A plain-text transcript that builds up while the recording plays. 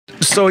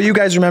So you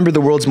guys remember the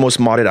world's most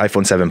modded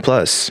iPhone 7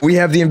 Plus. We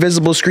have the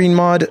invisible screen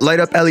mod, light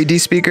up LED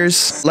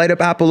speakers, light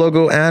up Apple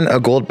logo, and a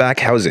gold back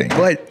housing.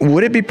 But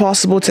would it be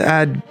possible to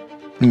add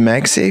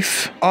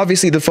Magsafe?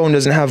 Obviously the phone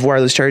doesn't have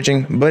wireless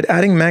charging, but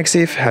adding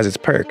Magsafe has its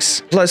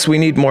perks. Plus we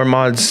need more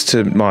mods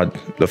to mod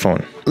the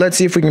phone. Let's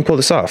see if we can pull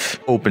this off.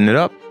 Open it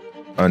up,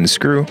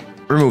 unscrew,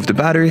 remove the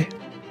battery.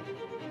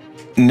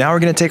 Now we're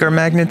gonna take our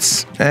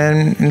magnets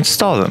and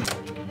install them.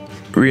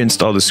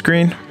 Reinstall the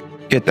screen,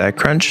 get that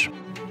crunch.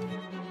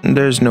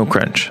 There's no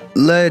crunch.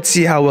 Let's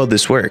see how well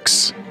this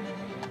works.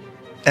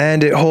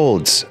 And it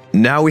holds.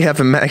 Now we have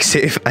a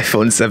Magsafe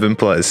iPhone 7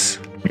 Plus.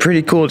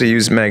 Pretty cool to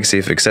use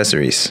Magsafe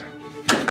accessories.